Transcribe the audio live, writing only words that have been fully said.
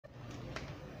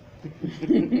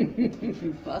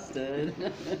Busted.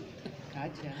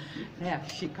 Gotcha. Yeah,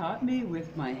 she caught me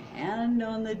with my hand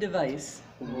on the device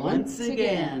once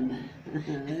again.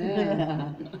 Yeah.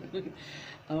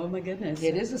 Oh my goodness.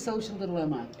 It is a social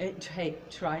dilemma. Hey,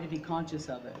 try to be conscious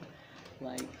of it.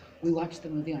 Like, We watched the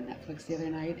movie on Netflix the other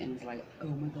night, and it's like, oh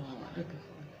my god,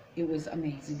 it was an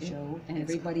amazing show, and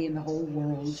everybody in the whole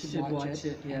world should watch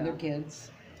it, yeah. and their kids.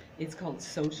 It's called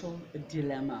Social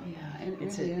Dilemma. Yeah, and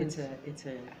It's really a is. it's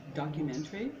a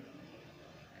documentary.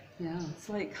 Yeah, It's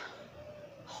like,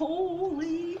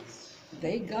 holy.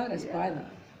 they got us by the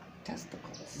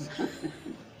testicles.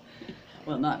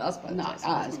 Well, not us, but Not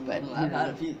us, but, you I've had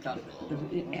know. a few testicles.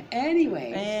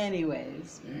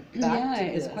 Anyways, back yeah, to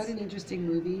it's this. quite an interesting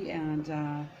movie, and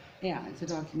yeah, it's a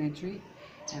documentary,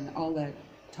 and all the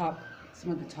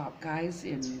some of the top guys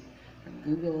from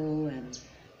Google and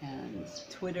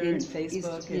Twitter in- and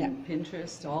Facebook yeah. and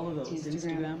Pinterest, all of those,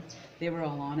 Instagram. they were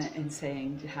all on it and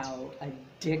saying how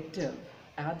addictive,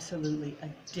 absolutely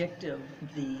addictive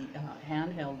the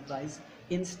handheld device,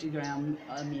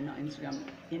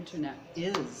 internet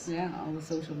is. Yeah, all the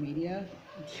social media.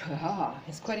 Yeah.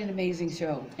 It's quite an amazing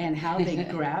show. And how they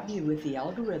grab you with the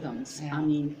algorithms. Yeah. I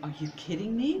mean, are you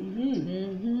kidding me?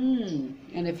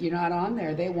 And if you're not on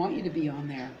there, they want you to be on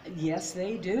there. Yes,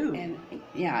 they do. And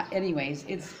yeah, anyways,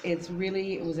 it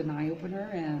was an eye opener,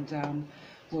 and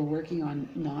we're working on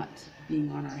not being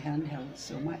on our handhelds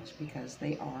so much because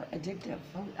they are addictive.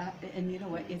 Oh, and you know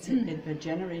what? It's the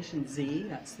Generation Z.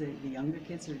 That's the younger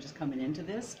kids that are just coming into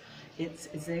this.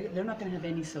 They're not going to have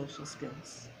any social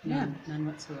skills. None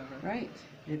whatsoever. Right.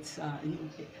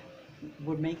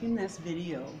 We're making this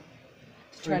video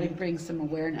Try to bring some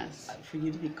awareness. for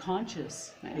you to be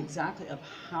conscious exactly of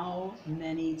how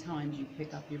many times you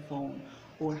pick up your phone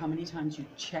or how many times you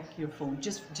check your phone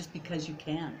just because you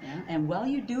can. Yeah. And while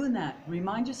you're doing that,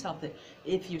 remind yourself that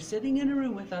if you're sitting in a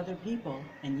room with other people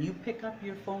and you pick up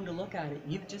your phone to look at it,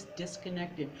 you've just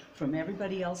disconnected from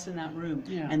everybody else in that room.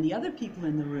 Yeah. And the other people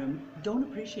in the room don't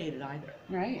appreciate it either.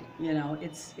 Right. You know,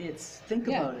 think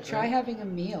about it. Try right? having a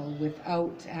meal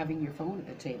without having your phone at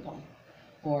the table.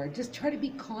 Or just try to be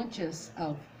conscious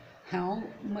of how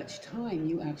much time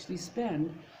you actually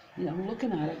spend,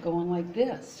 looking at it going like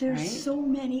this. There's right? so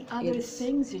many other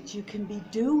things that you can be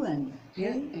doing. Yeah,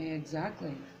 right?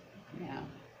 exactly. Yeah.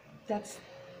 That's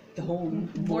the whole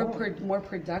More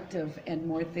productive and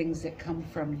more things that come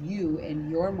from you and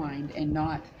your mind and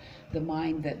not the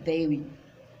mind that they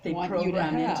want you to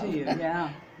program have. into you.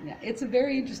 Yeah. Yeah, it's a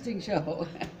very interesting show.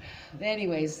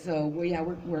 Anyways, so we're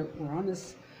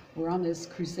on this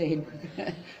crusade. We're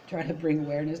gonna try to bring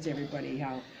awareness to everybody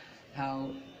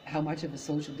how much of a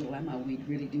social dilemma we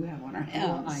really do have on our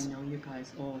hands. Oh, I know you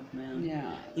guys. Oh man.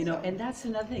 Yeah. You know, and that's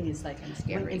another thing is like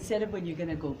scary. instead of when you're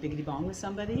gonna go biggity bong with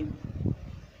somebody,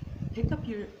 pick up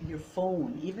your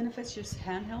phone, even if it's just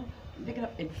handheld. Pick it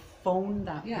up and phone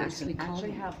that Yeah, person. actually call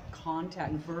them. have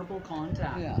contact, verbal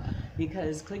contact. Yeah.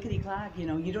 Because clickety clack, you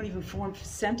don't even form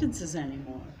sentences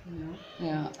anymore.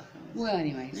 Yeah. Well,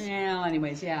 anyways. Yeah.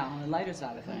 Anyways, yeah. On the lighter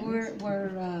side of things.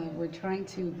 We're trying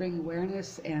to bring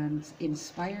awareness and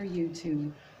inspire you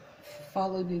to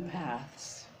follow new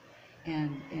paths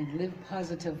and live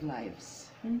positive lives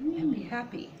and be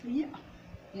happy. Yeah.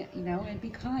 Yeah, and be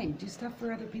kind. Do stuff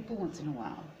for other people once in a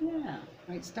while. Yeah.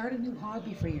 Right? Start a new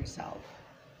hobby for yourself.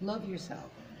 Love yourself.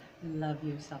 Love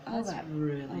yourself. All That's that.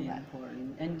 really All that.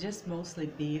 important. And just mostly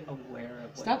be aware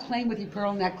of what Stop playing with your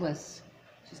pearl necklace.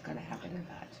 She's got a habit of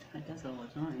that. I does all the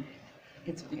time.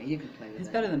 It's okay. You can play with It's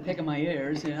it. better than picking my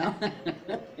ears,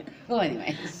 Well,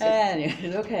 anyways.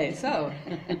 Anyways, okay, so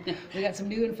We got some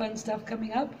new and fun stuff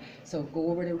coming up, so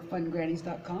go over to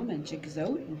fungrannies.com and check us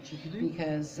out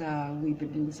because we've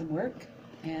been doing some work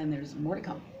and there's more to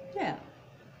come. yeah.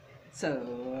 So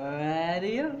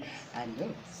adios.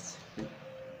 Adios.